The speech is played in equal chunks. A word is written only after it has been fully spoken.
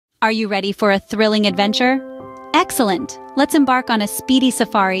Are you ready for a thrilling adventure? Excellent! Let's embark on a speedy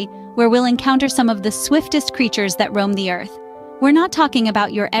safari where we'll encounter some of the swiftest creatures that roam the earth. We're not talking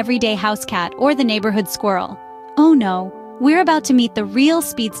about your everyday house cat or the neighborhood squirrel. Oh no, we're about to meet the real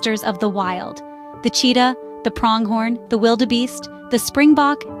speedsters of the wild. The cheetah, the pronghorn, the wildebeest, the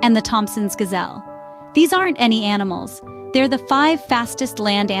springbok, and the Thomson's gazelle. These aren't any animals. They're the 5 fastest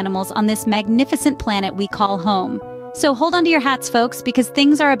land animals on this magnificent planet we call home. So hold on to your hats, folks, because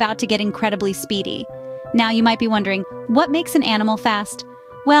things are about to get incredibly speedy. Now you might be wondering, what makes an animal fast?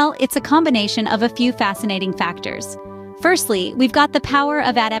 Well, it's a combination of a few fascinating factors. Firstly, we've got the power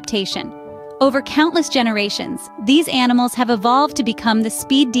of adaptation. Over countless generations, these animals have evolved to become the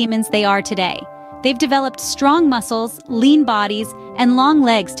speed demons they are today. They've developed strong muscles, lean bodies, and long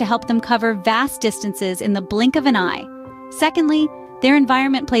legs to help them cover vast distances in the blink of an eye. Secondly, their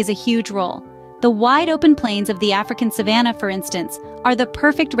environment plays a huge role. The wide-open plains of the African savanna, for instance, are the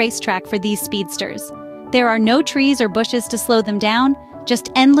perfect racetrack for these speedsters. There are no trees or bushes to slow them down,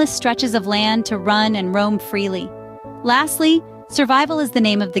 just endless stretches of land to run and roam freely. Lastly, survival is the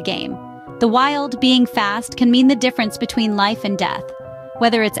name of the game. The wild, being fast, can mean the difference between life and death.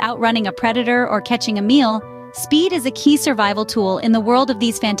 Whether it's outrunning a predator or catching a meal, speed is a key survival tool in the world of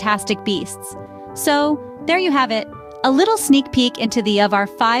these fantastic beasts. So, there you have it. A little sneak peek into our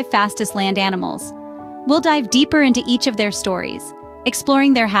 5 fastest land animals. We'll dive deeper into each of their stories,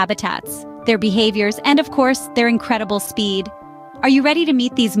 exploring their habitats, their behaviors, and of course, their incredible speed. Are you ready to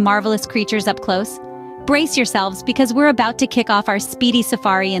meet these marvelous creatures up close? Brace yourselves because we're about to kick off our speedy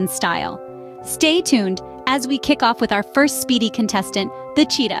safari in style. Stay tuned as we kick off with our first speedy contestant, the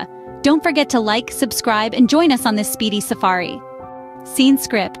cheetah. Don't forget to like, subscribe, and join us on this speedy safari. Scene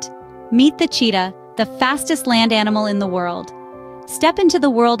script. Meet the cheetah, the fastest land animal in the world. Step into the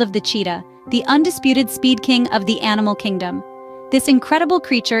world of the cheetah, the undisputed speed king of the animal kingdom. This incredible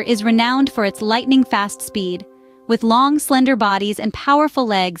creature is renowned for its lightning-fast speed. With long, slender bodies and powerful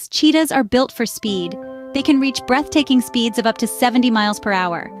legs, cheetahs are built for speed. They can reach breathtaking speeds of up to 70 miles per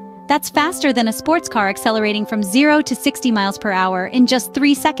hour. That's faster than a sports car accelerating from 0 to 60 miles per hour in just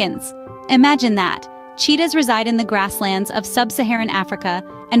 3 seconds. Imagine that. Cheetahs reside in the grasslands of sub-Saharan Africa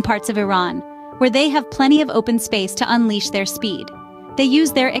and parts of Iran, where they have plenty of open space to unleash their speed. They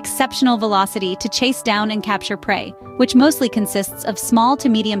use their exceptional velocity to chase down and capture prey, which mostly consists of small to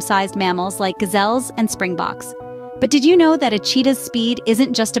medium-sized mammals like gazelles and springboks. But did you know that a cheetah's speed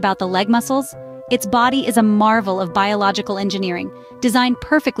isn't just about the leg muscles? Its body is a marvel of biological engineering, designed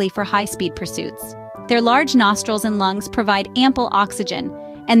perfectly for high-speed pursuits. Their large nostrils and lungs provide ample oxygen,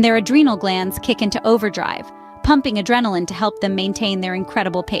 and their adrenal glands kick into overdrive, pumping adrenaline to help them maintain their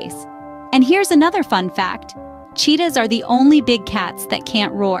incredible pace. And here's another fun fact. Cheetahs are the only big cats that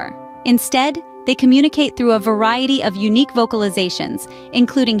can't roar. Instead, they communicate through a variety of unique vocalizations,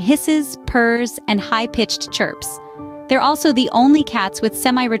 including hisses, purrs, and high-pitched chirps. They're also the only cats with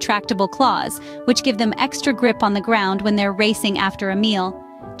semi-retractable claws, which give them extra grip on the ground when they're racing after a meal.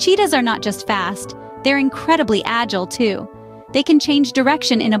 Cheetahs are not just fast, they're incredibly agile too. They can change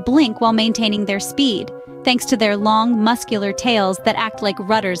direction in a blink while maintaining their speed, thanks to their long, muscular tails that act like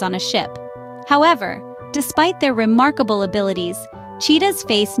rudders on a ship. However, despite their remarkable abilities, cheetahs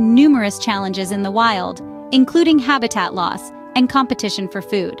face numerous challenges in the wild, including habitat loss and competition for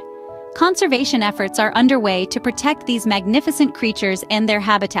food. Conservation efforts are underway to protect these magnificent creatures and their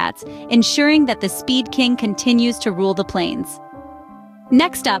habitats, ensuring that the Speed King continues to rule the plains.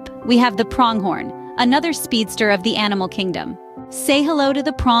 Next up, we have the pronghorn, another speedster of the animal kingdom. Say hello to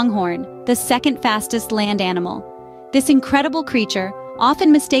the pronghorn, the second fastest land animal. This incredible creature,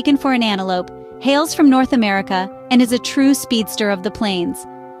 often mistaken for an antelope, hails from North America and is a true speedster of the plains.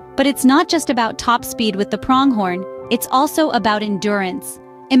 But it's not just about top speed with the pronghorn, it's also about endurance.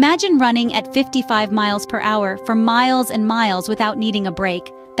 Imagine running at 55 miles per hour for miles and miles without needing a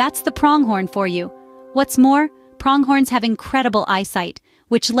break. That's the pronghorn for you. What's more, pronghorns have incredible eyesight,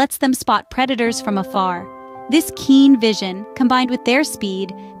 which lets them spot predators from afar. This keen vision, combined with their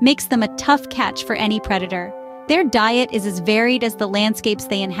speed, makes them a tough catch for any predator. Their diet is as varied as the landscapes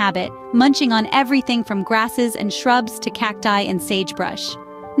they inhabit, munching on everything from grasses and shrubs to cacti and sagebrush.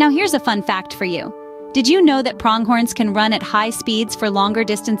 Now here's a fun fact for you. Did you know that pronghorns can run at high speeds for longer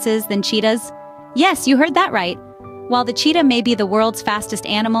distances than cheetahs? Yes, you heard that right. While the cheetah may be the world's fastest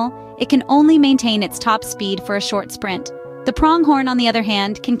animal, it can only maintain its top speed for a short sprint. The pronghorn, on the other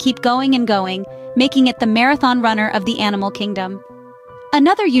hand, can keep going and going, making it the marathon runner of the animal kingdom.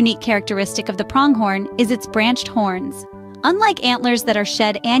 Another unique characteristic of the pronghorn is its branched horns. Unlike antlers that are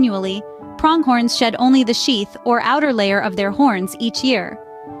shed annually, pronghorns shed only the sheath or outer layer of their horns each year.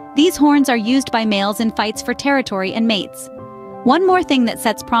 These horns are used by males in fights for territory and mates. One more thing that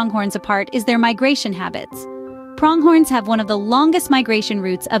sets pronghorns apart is their migration habits. Pronghorns have one of the longest migration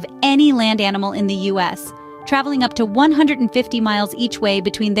routes of any land animal in the US, traveling up to 150 miles each way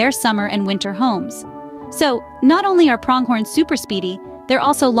between their summer and winter homes. So, not only are pronghorns super speedy, they're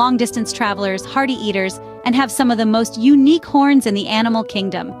also long-distance travelers, hardy eaters, and have some of the most unique horns in the animal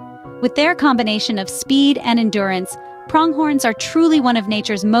kingdom. With their combination of speed and endurance, pronghorns are truly one of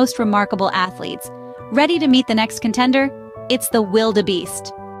nature's most remarkable athletes. Ready to meet the next contender? It's the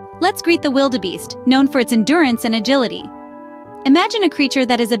wildebeest. Let's greet the wildebeest, known for its endurance and agility. Imagine a creature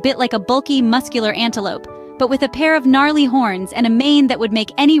that is a bit like a bulky, muscular antelope, but with a pair of gnarly horns and a mane that would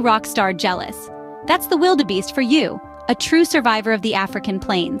make any rock star jealous. That's the wildebeest for you, a true survivor of the African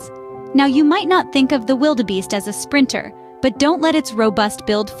plains. Now, you might not think of the wildebeest as a sprinter, but don't let its robust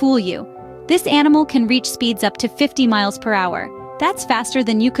build fool you. This animal can reach speeds up to 50 miles per hour. That's faster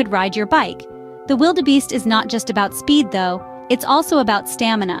than you could ride your bike. The wildebeest is not just about speed, though, it's also about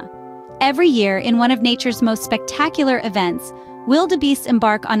stamina. Every year, in one of nature's most spectacular events, wildebeests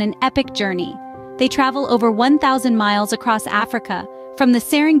embark on an epic journey. They travel over 1,000 miles across Africa, from the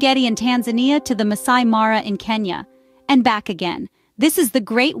Serengeti in Tanzania to the Masai Mara in Kenya, and back again. This is the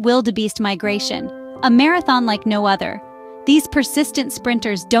Great Wildebeest Migration, a marathon like no other. These persistent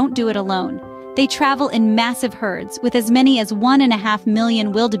sprinters don't do it alone. They travel in massive herds, with as many as 1.5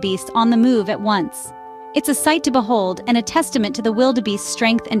 million wildebeest on the move at once. It's a sight to behold and a testament to the wildebeest's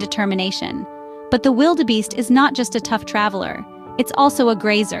strength and determination. But the wildebeest is not just a tough traveler. It's also a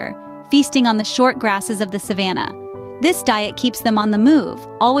grazer, feasting on the short grasses of the savanna. This diet keeps them on the move,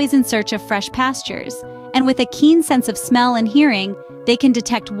 always in search of fresh pastures. And with a keen sense of smell and hearing, they can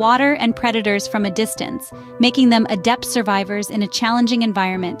detect water and predators from a distance, making them adept survivors in a challenging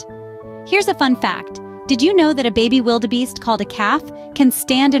environment. Here's a fun fact. Did you know that a baby wildebeest called a calf can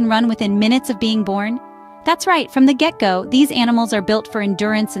stand and run within minutes of being born? That's right, from the get-go, these animals are built for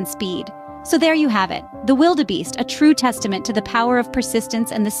endurance and speed. So there you have it, the wildebeest, a true testament to the power of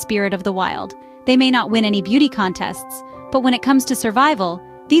persistence and the spirit of the wild. They may not win any beauty contests, but when it comes to survival,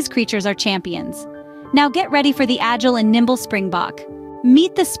 these creatures are champions. Now get ready for the agile and nimble springbok.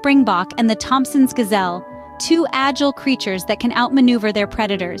 Meet the springbok and the Thomson's gazelle, two agile creatures that can outmaneuver their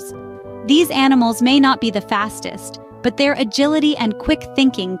predators. These animals may not be the fastest, but their agility and quick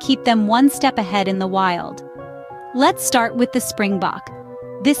thinking keep them one step ahead in the wild. Let's start with the springbok.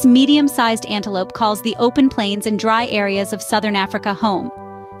 This medium-sized antelope calls the open plains and dry areas of southern Africa home.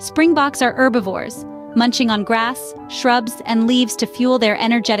 Springboks are herbivores, munching on grass, shrubs, and leaves to fuel their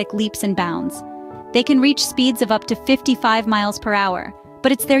energetic leaps and bounds. They can reach speeds of up to 55 miles per hour,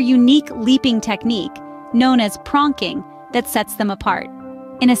 but it's their unique leaping technique, known as pronking, that sets them apart.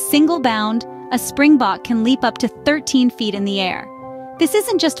 In a single bound, a springbok can leap up to 13 feet in the air. This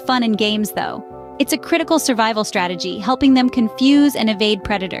isn't just fun and games, though. It's a critical survival strategy, helping them confuse and evade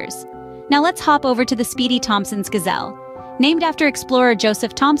predators. Now let's hop over to the Speedy Thomson's gazelle. Named after explorer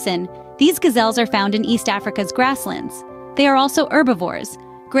Joseph Thomson, these gazelles are found in East Africa's grasslands. They are also herbivores,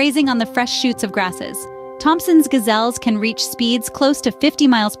 grazing on the fresh shoots of grasses. Thomson's gazelles can reach speeds close to 50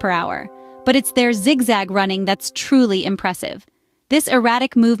 miles per hour, but it's their zigzag running that's truly impressive. This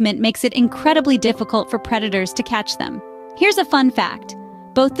erratic movement makes it incredibly difficult for predators to catch them. Here's a fun fact.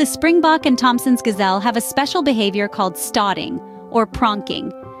 Both the springbok and Thomson's gazelle have a special behavior called stotting, or pronking.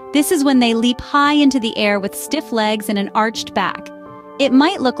 This is when they leap high into the air with stiff legs and an arched back. It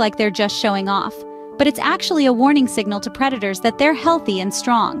might look like they're just showing off, but it's actually a warning signal to predators that they're healthy and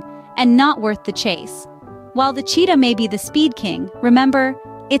strong, and not worth the chase. While the cheetah may be the speed king, remember,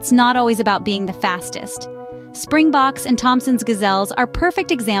 it's not always about being the fastest. Springboks and Thomson's gazelles are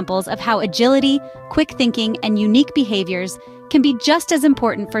perfect examples of how agility, quick thinking, and unique behaviors can be just as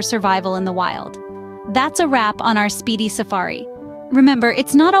important for survival in the wild. That's a wrap on our Speedy Safari. Remember,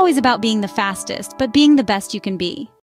 it's not always about being the fastest, but being the best you can be.